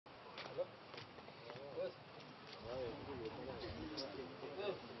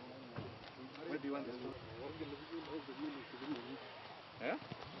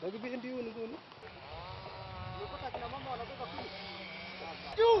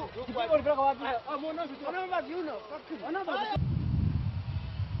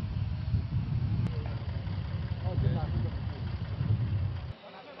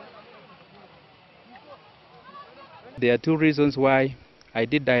There are two reasons why I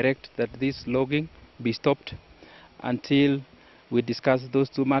did direct that this logging be stopped until we discuss those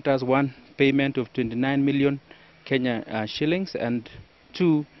two matters. One, payment of 29 million Kenya shillings, and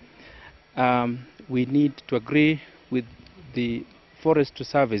two, we need to agree with the forest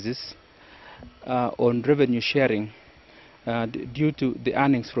services on revenue sharing due to the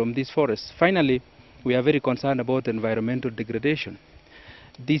earnings from these forests. Finally, we are very concerned about environmental degradation.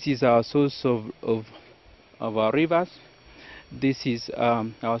 This is our source of our rivers. This is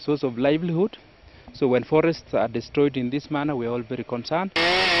our source of livelihood. So when forests are destroyed in this manner, we are all very concerned.